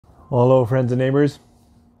Well, hello friends and neighbors.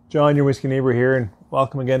 John, your whiskey neighbor here, and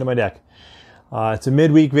welcome again to my deck. It's a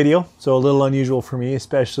midweek video, so a little unusual for me,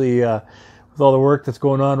 especially with all the work that's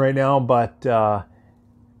going on right now. But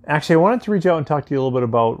actually, I wanted to reach out and talk to you a little bit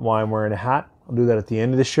about why I'm wearing a hat. I'll do that at the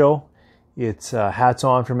end of the show. It's Hats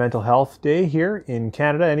On for Mental Health Day here in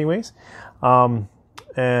Canada anyways. And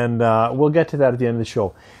we'll get to that at the end of the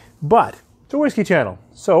show. But it's a whiskey channel,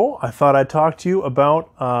 so I thought I'd talk to you about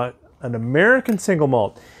an American Single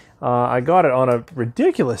Malt. I got it on a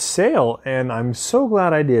ridiculous sale, and I'm so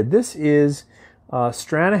glad I did. This is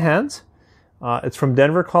Stranahan's. It's from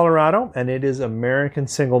Denver, Colorado, and it is American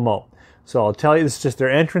Single Malt. So I'll tell you, this is just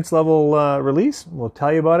their entrance level release. We'll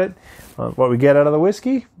tell you about it, what we get out of the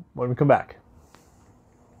whiskey when we come back.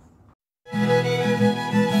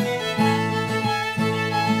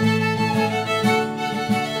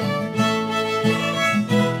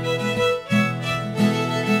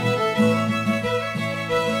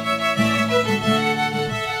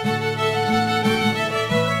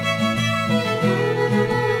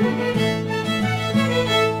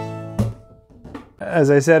 As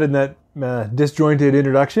I said in that disjointed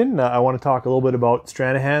introduction, I want to talk a little bit about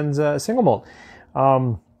Stranahan's Single Malt.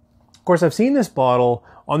 Of course, I've seen this bottle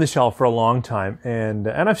on the shelf for a long time, and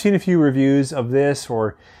I've seen a few reviews of this,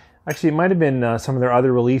 or actually it might have been some of their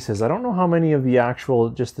other releases. I don't know how many of the actual,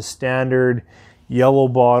 just the standard yellow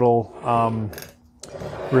bottle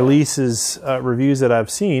releases, reviews that I've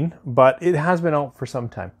seen, but it has been out for some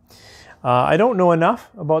time. I don't know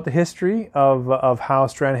enough about the history of how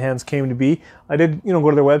Stranahan's came to be. I did,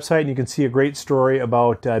 go to their website, and you can see a great story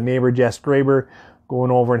about neighbor Jess Graber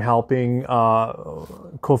going over and helping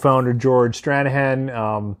co-founder George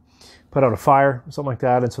Stranahan put out a fire, something like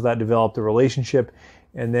that, and so that developed a relationship.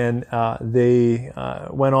 And then they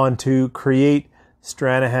went on to create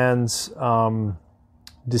Stranahan's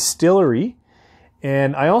distillery.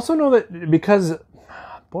 And I also know that because,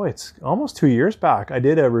 boy, it's almost 2 years back, I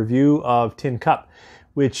did a review of Tin Cup,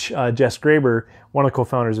 which Jess Graber, one of the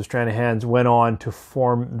co-founders of Stranahan's, went on to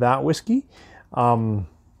form that whiskey. And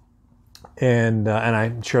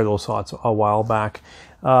I shared those thoughts a while back.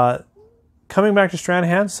 Coming back to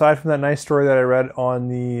Stranahan's, aside from that nice story that I read on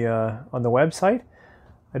the website,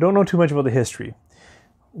 I don't know too much about the history.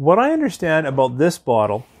 What I understand about this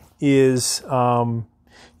bottle is,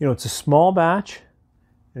 it's a small batch,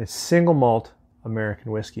 and it's single malt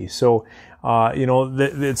American whiskey. So,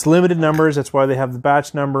 it's limited numbers. That's why they have the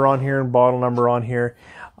batch number on here and bottle number on here.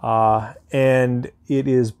 And it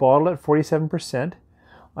is bottled at 47%.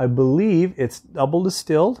 I believe it's double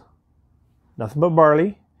distilled, nothing but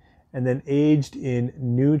barley, and then aged in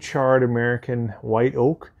new charred American white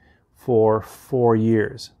oak for 4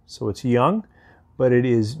 years. So it's young, but it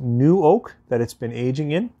is new oak that it's been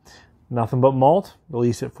aging in. Nothing but malt,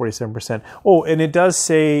 released at 47%. Oh, and it does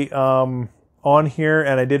say on here,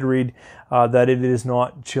 and I did read that it is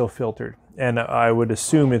not chill filtered, and I would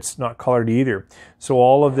assume it's not colored either. So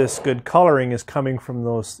all of this good coloring is coming from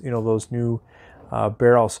those, those new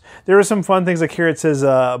barrels. There are some fun things like here. It says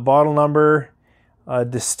bottle number,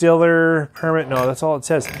 distiller permit. No, that's all it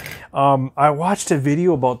says. I watched a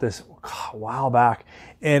video about this a while back,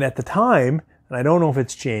 and at the time, and I don't know if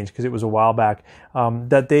it's changed because it was a while back,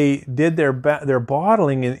 that they did their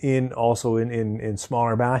bottling in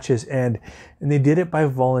smaller batches, and they did it by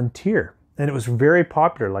volunteer, and it was very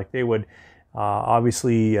popular. Like they would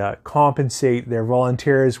obviously compensate their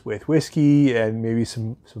volunteers with whiskey and maybe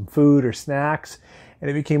some food or snacks, and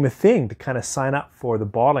it became a thing to kind of sign up for the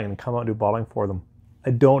bottling and come out and do bottling for them.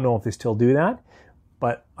 I don't know if they still do that,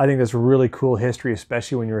 but I think that's a really cool history,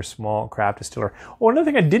 especially when you're a small craft distiller. Oh, another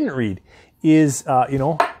thing I didn't read is,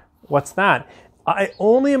 what's that? I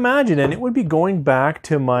only imagine, and it would be going back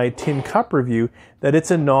to my Tin Cup review, that it's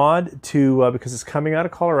a nod to, because it's coming out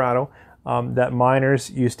of Colorado, that miners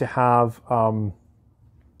used to have a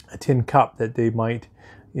tin cup that they might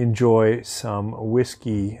enjoy some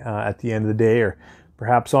whiskey at the end of the day, or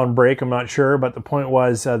perhaps on break, I'm not sure, but the point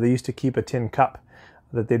was they used to keep a tin cup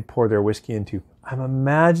that they'd pour their whiskey into. I'm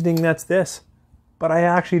imagining that's this, but I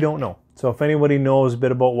actually don't know. So if anybody knows a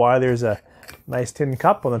bit about why there's a nice tin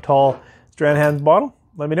cup on a tall Stranahan's bottle,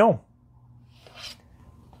 let me know.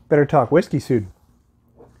 Better talk whiskey soon.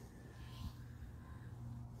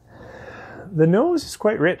 The nose is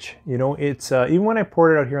quite rich. It's even when I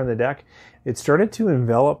poured it out here on the deck, it started to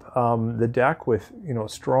envelop the deck with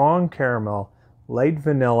strong caramel, light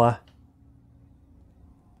vanilla,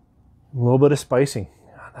 a little bit of spicing.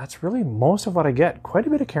 That's really most of what I get. Quite a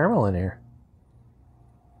bit of caramel in here.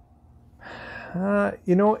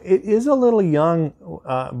 It is a little young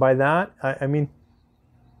by that. I mean,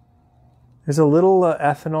 There's a little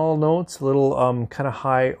ethanol notes, a little kind of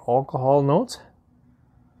high alcohol notes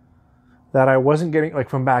that I wasn't getting like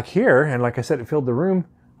from back here. And like I said, it filled the room.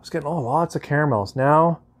 I was getting lots of caramels.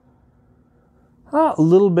 Now, a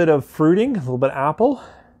little bit of fruiting, a little bit of apple.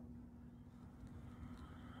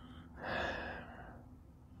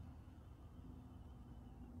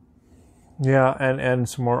 Yeah, and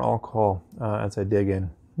some more alcohol as I dig in.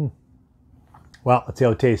 Well, let's see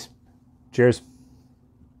how it tastes. Cheers.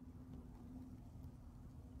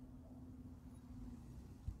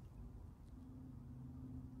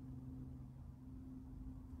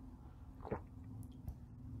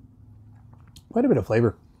 Quite a bit of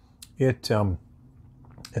flavor.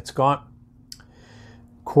 It's got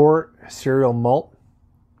core cereal malt,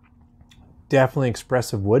 definitely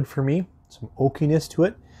expressive wood for me, some oakiness to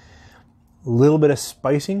it, a little bit of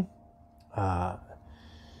spicing,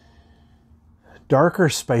 darker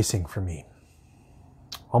spicing for me,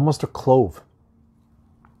 almost a clove.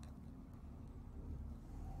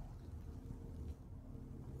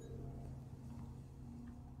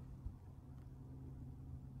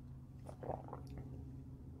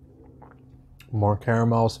 More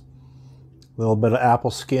caramels, a little bit of apple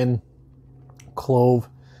skin, clove,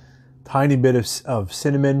 tiny bit of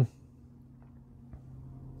cinnamon.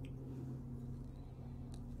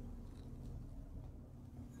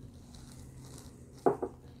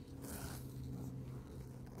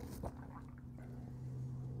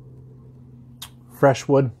 Fresh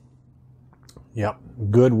wood. Yep,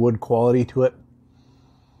 good wood quality to it.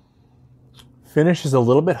 Finish is a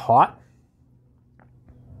little bit hot.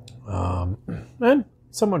 And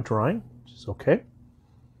somewhat drying, which is okay.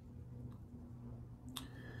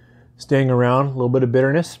 Staying around, a little bit of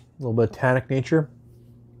bitterness, a little bit of tannic nature.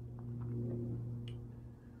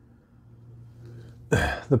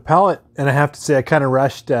 The palate, and I have to say I kind of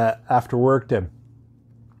rushed after work to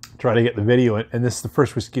try to get the video, and this is the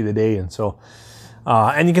first whiskey of the day, and so,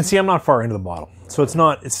 and you can see I'm not far into the bottle. So it's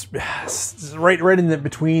right in the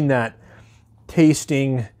between that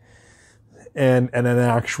tasting and an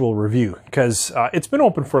actual review, because it's been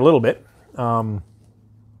open for a little bit,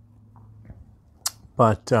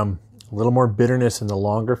 but a little more bitterness in the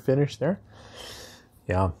longer finish there.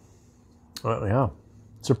 Yeah, yeah,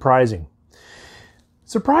 surprising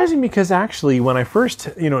because actually when I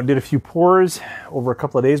first did a few pours over a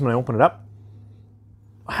couple of days, when I opened it up,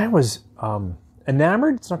 I was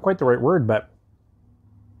enamored. It's not quite the right word, but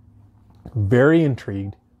very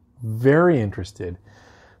intrigued, very interested.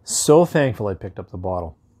 So thankful I picked up the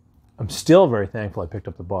bottle. I'm still very thankful I picked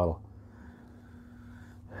up the bottle.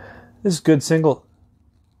 This is good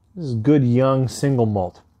young single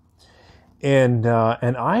malt. And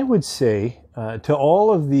I would say to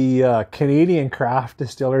all of the Canadian craft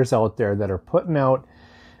distillers out there that are putting out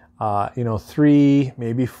 3,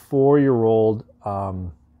 maybe 4-year-old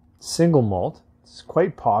single malt, it's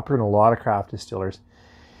quite popular in a lot of craft distillers.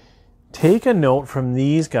 Take a note from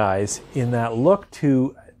these guys in that look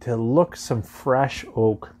to look some fresh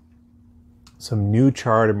oak, some new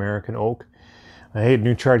charred American oak. I hate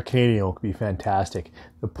new charred Canadian oak, would be fantastic.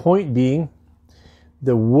 The point being,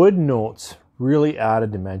 the wood notes really add a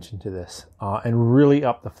dimension to this and really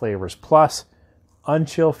up the flavors. Plus,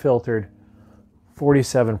 unchill filtered,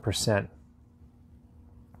 47%.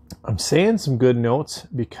 I'm saying some good notes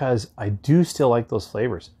because I do still like those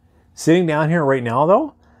flavors. Sitting down here right now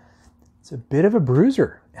though, it's a bit of a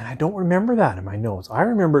bruiser. And I don't remember that in my notes. I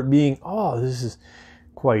remember it being, this is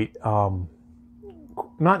quite,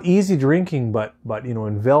 not easy drinking, but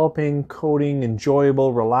enveloping, coating,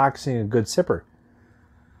 enjoyable, relaxing, a good sipper.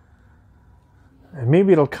 And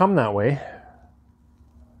maybe it'll come that way.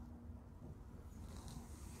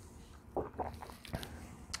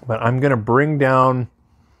 But I'm going to bring down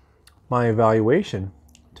my evaluation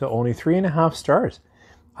to only 3.5 stars.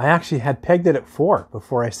 I actually had pegged it at 4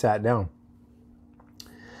 before I sat down.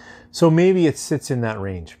 So maybe it sits in that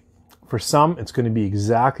range. For some, it's going to be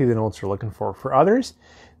exactly the notes you're looking for. For others,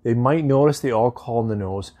 they might notice the alcohol in the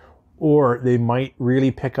nose, or they might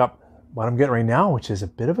really pick up what I'm getting right now, which is a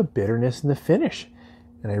bit of a bitterness in the finish.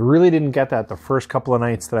 And I really didn't get that the first couple of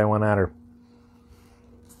nights that I went at her.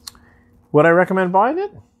 Would I recommend buying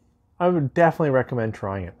it? I would definitely recommend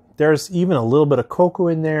trying it. There's even a little bit of cocoa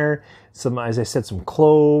in there, some, as I said, some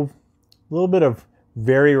clove, a little bit of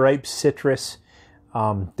very ripe citrus,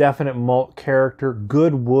 definite malt character,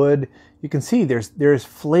 good wood. You can see there's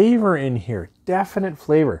flavor in here, definite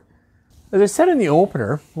flavor. As I said in the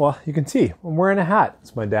opener, well, you can see I'm wearing a hat.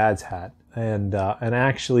 It's my dad's hat, and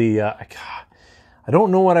actually, I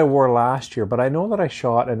don't know what I wore last year, but I know that I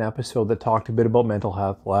shot an episode that talked a bit about mental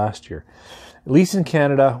health last year. At least in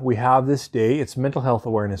Canada, we have this day. It's Mental Health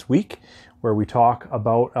Awareness Week. where we talk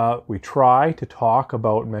about, we try to talk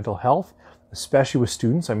about mental health, especially with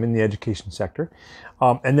students. I'm in the education sector.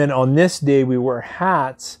 And then on this day, we wear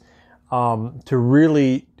hats to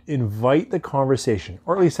really invite the conversation,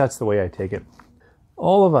 or at least that's the way I take it.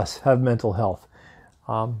 All of us have mental health.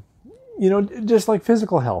 You know, just like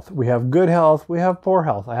physical health. We have good health, we have poor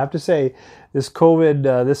health. I have to say, this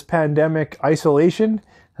COVID, this pandemic isolation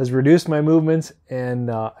has reduced my movements and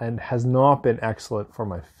has not been excellent for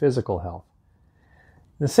my physical health.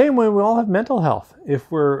 In the same way, we all have mental health.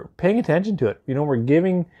 If we're paying attention to it, you know, we're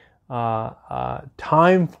giving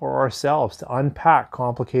time for ourselves to unpack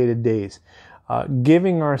complicated days,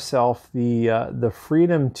 giving ourselves the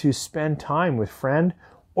freedom to spend time with friend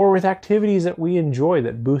or with activities that we enjoy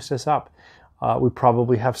that boost us up. We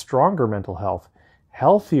probably have stronger mental health,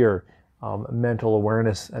 healthier mental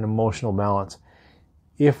awareness and emotional balance.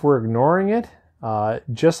 If we're ignoring it,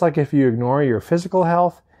 just like if you ignore your physical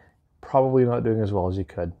health, probably not doing as well as you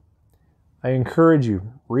could. I encourage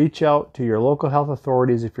you, reach out to your local health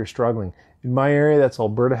authorities if you're struggling. In my area, that's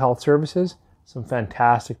Alberta Health Services. Some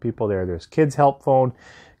fantastic people there. There's Kids Help Phone.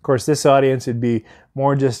 Of course, this audience would be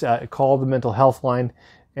more just call the mental health line.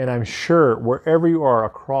 And I'm sure wherever you are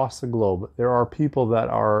across the globe, there are people that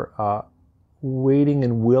are waiting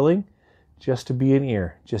and willing just to be an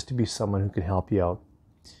ear, just to be someone who can help you out.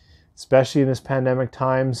 Especially in this pandemic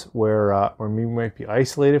times where we might be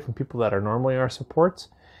isolated from people that are normally our supports.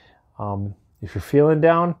 If you're feeling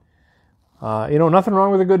down, you know, nothing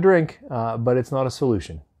wrong with a good drink, but it's not a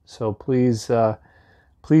solution. So please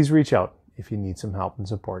reach out if you need some help and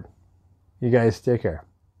support. You guys take care.